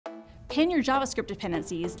pin your JavaScript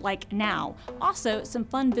dependencies like now. Also, some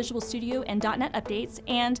fun Visual Studio and .NET updates,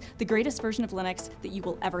 and the greatest version of Linux that you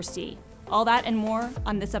will ever see. All that and more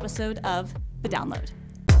on this episode of The Download.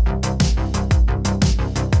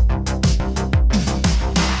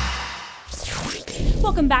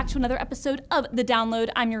 Welcome back to another episode of The Download.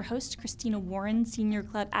 I'm your host, Christina Warren, Senior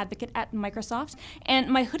Cloud Advocate at Microsoft. And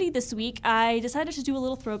my hoodie this week, I decided to do a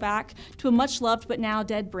little throwback to a much-loved but now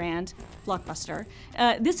dead brand, Blockbuster.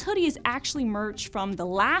 This hoodie is actually merch from the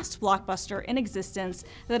last Blockbuster in existence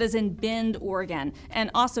that is in Bend, Oregon.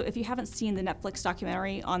 And also, if you haven't seen the Netflix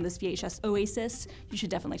documentary on this VHS oasis, you should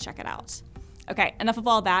definitely check it out. Okay, enough of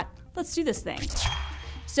all that. Let's do this thing.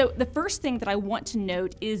 So the first thing that I want to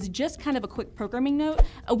note is just kind of a quick programming note.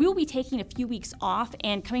 We will be taking a few weeks off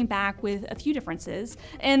and coming back with a few differences.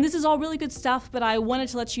 And this is all really good stuff, but I wanted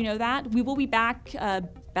to let you know that. We will be back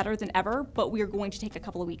better than ever, but we are going to take a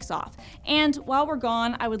couple of weeks off. And while we're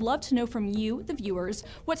gone, I would love to know from you, the viewers,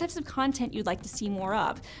 what types of content you'd like to see more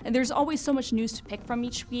of. And there's always so much news to pick from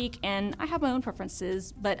each week, and I have my own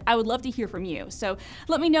preferences, but I would love to hear from you. So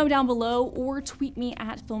let me know down below or tweet me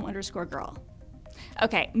at film_girl.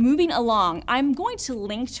 Okay, moving along, I'm going to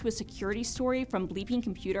link to a security story from Bleeping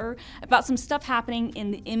Computer about some stuff happening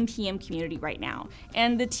in the NPM community right now.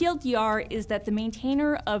 And the TLDR is that the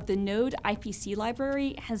maintainer of the Node IPC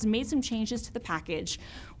library has made some changes to the package,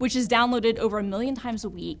 which is downloaded over 1 million times a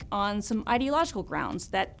week on some ideological grounds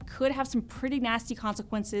that could have some pretty nasty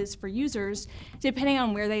consequences for users depending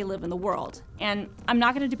on where they live in the world. And I'm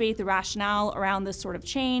not going to debate the rationale around this sort of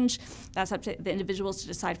change. That's up to the individuals to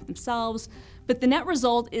decide for themselves. But the net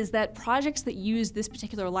result is that projects that use this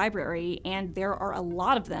particular library, and there are a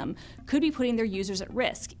lot of them, could be putting their users at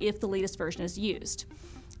risk if the latest version is used.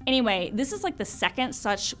 Anyway, this is like the second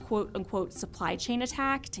such quote-unquote supply chain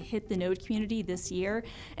attack to hit the Node community this year,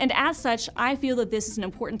 and as such, I feel that this is an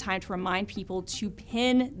important time to remind people to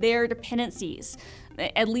pin their dependencies,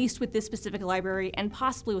 at least with this specific library and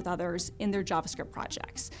possibly with others in their JavaScript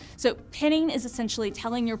projects. So pinning is essentially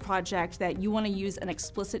telling your project that you want to use an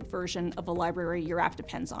explicit version of a library your app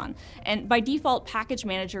depends on. And by default, package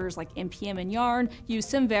managers like NPM and Yarn use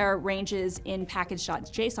symvar ranges in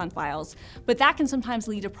package.json files, but that can sometimes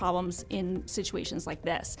lead to problems in situations like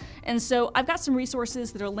this. And so I've got some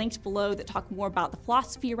resources that are linked below that talk more about the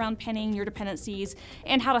philosophy around pinning your dependencies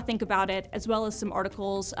and how to think about it, as well as some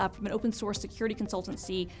articles from an open source security consultancy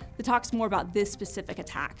that talks more about this specific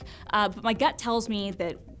attack. But my gut tells me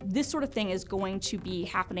that this sort of thing is going to be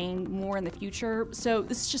happening more in the future, so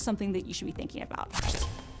this is just something that you should be thinking about.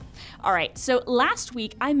 All right, so last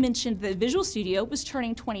week I mentioned that Visual Studio was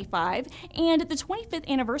turning 25, and the 25th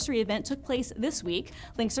anniversary event took place this week.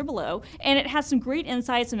 Links are below, and it has some great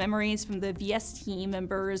insights and memories from the VS team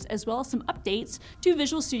members, as well as some updates to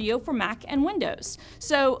Visual Studio for Mac and Windows.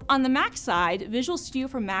 So on the Mac side, Visual Studio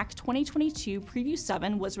for Mac 2022 Preview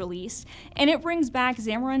 7 was released, and it brings back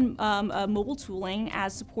Xamarin mobile tooling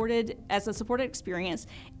as a supported experience,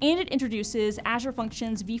 and it introduces Azure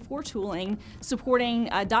Functions v4 tooling supporting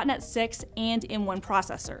 .NET 6 and M1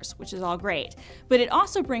 processors, which is all great. But it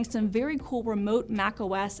also brings some very cool remote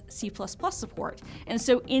macOS C++ support. And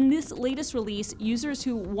so in this latest release, users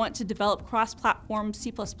who want to develop cross-platform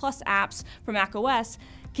C++ apps for macOS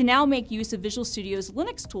can now make use of Visual Studio's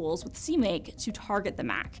Linux tools with CMake to target the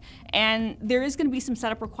Mac. And there is going to be some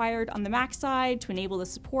setup required on the Mac side to enable the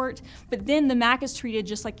support, but then the Mac is treated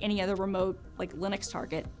just like any other remote like Linux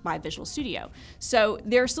target by Visual Studio. So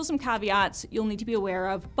there are still some caveats you'll need to be aware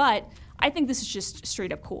of, but I think this is just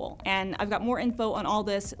straight up cool. And I've got more info on all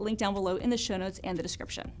this linked down below in the show notes and the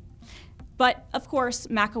description. But of course,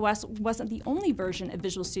 macOS wasn't the only version of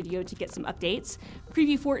Visual Studio to get some updates.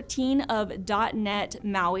 Preview 14 of .NET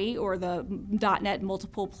MAUI, or the .NET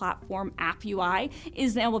Multiple Platform App UI,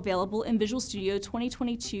 is now available in Visual Studio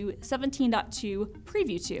 2022 17.2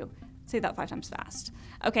 Preview 2. Say that 5 times fast.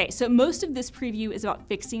 Okay, so most of this preview is about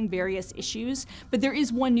fixing various issues, but there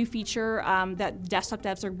is one new feature that desktop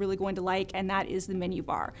devs are really going to like, and that is the menu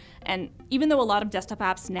bar. And even though a lot of desktop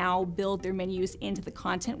apps now build their menus into the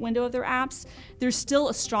content window of their apps, there's still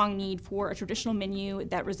a strong need for a traditional menu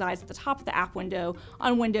that resides at the top of the app window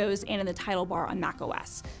on Windows and in the title bar on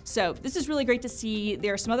macOS. So this is really great to see.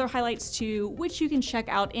 There are some other highlights too, which you can check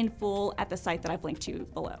out in full at the site that I've linked to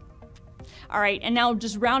below. All right, and now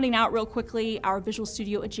just rounding out real quickly our Visual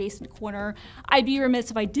Studio adjacent corner, I'd be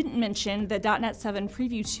remiss if I didn't mention that .NET 7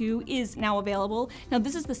 Preview 2 is now available. Now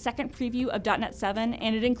this is the second preview of .NET 7,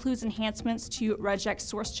 and it includes enhancements to regex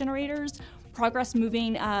source generators, progress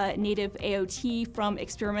moving native AOT from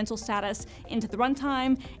experimental status into the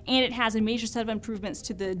runtime, and it has a major set of improvements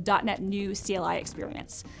to the .NET New CLI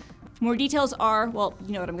experience. More details are, well,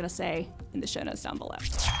 you know what I'm gonna say in the show notes down below.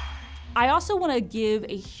 I also wanna give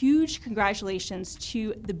a huge congratulations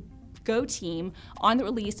to the Go team on the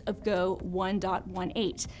release of Go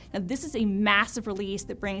 1.18. Now this is a massive release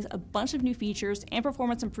that brings a bunch of new features and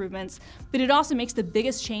performance improvements, but it also makes the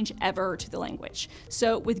biggest change ever to the language.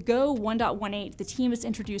 So with Go 1.18, the team is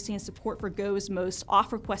introducing support for Go's most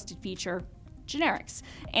oft-requested feature, generics.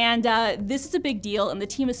 And this is a big deal, and the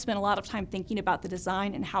team has spent a lot of time thinking about the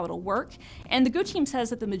design and how it'll work. And the Go team says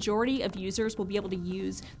that the majority of users will be able to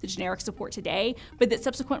use the generic support today, but that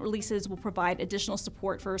subsequent releases will provide additional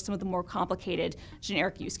support for some of the more complicated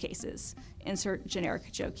generic use cases. Insert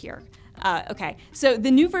generic joke here. Okay, so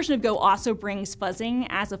the new version of Go also brings fuzzing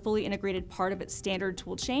as a fully integrated part of its standard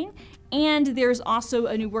toolchain, and there's also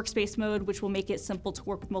a new workspace mode which will make it simple to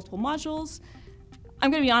work with multiple modules. I'm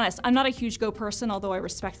gonna be honest, I'm not a huge Go person, although I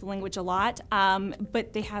respect the language a lot,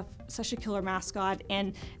 but they have such a killer mascot,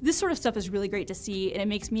 and this sort of stuff is really great to see, and it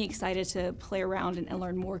makes me excited to play around and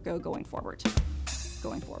learn more Go going forward.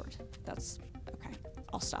 That's, okay,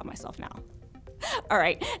 I'll stop myself now. All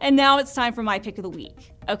right, and now it's time for my pick of the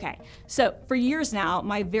week. Okay, so for years now,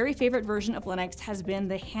 my very favorite version of Linux has been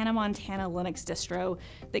the Hannah Montana Linux distro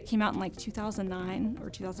that came out in like 2009 or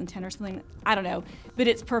 2010 or something. I don't know, but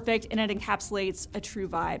it's perfect and it encapsulates a true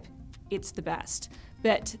vibe. It's the best.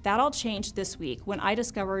 But that all changed this week when I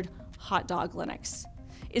discovered Hot Dog Linux.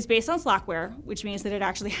 It's based on Slackware, which means that it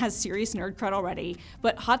actually has serious nerd cred already,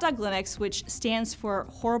 but Hot Dog Linux, which stands for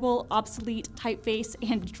Horrible, Obsolete, Typeface,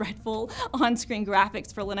 and Dreadful On-Screen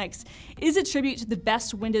Graphics for Linux, is a tribute to the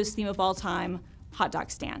best Windows theme of all time, Hot Dog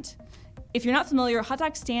Stand. If you're not familiar, Hot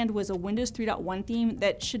Dog Stand was a Windows 3.1 theme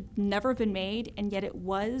that should never have been made, and yet it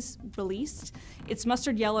was released. It's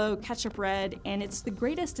mustard yellow, ketchup red, and it's the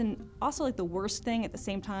greatest and also like the worst thing at the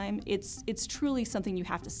same time. It's truly something you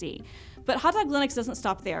have to see. But Hot Dog Linux doesn't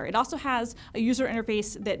stop there. It also has a user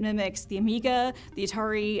interface that mimics the Amiga, the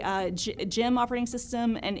Atari GEM operating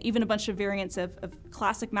system, and even a bunch of variants of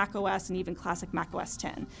classic Mac OS and even classic Mac OS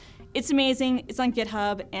X. It's amazing, it's on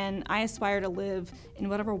GitHub, and I aspire to live in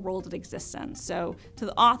whatever world it exists in. So to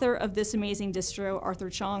the author of this amazing distro, Arthur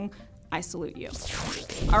Chung, I salute you.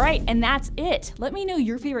 All right, and that's it. Let me know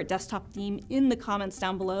your favorite desktop theme in the comments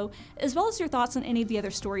down below, as well as your thoughts on any of the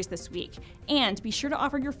other stories this week. And be sure to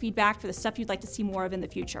offer your feedback for the stuff you'd like to see more of in the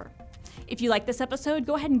future. If you like this episode,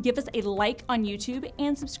 go ahead and give us a like on YouTube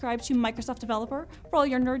and subscribe to Microsoft Developer for all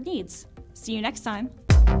your nerd needs. See you next time.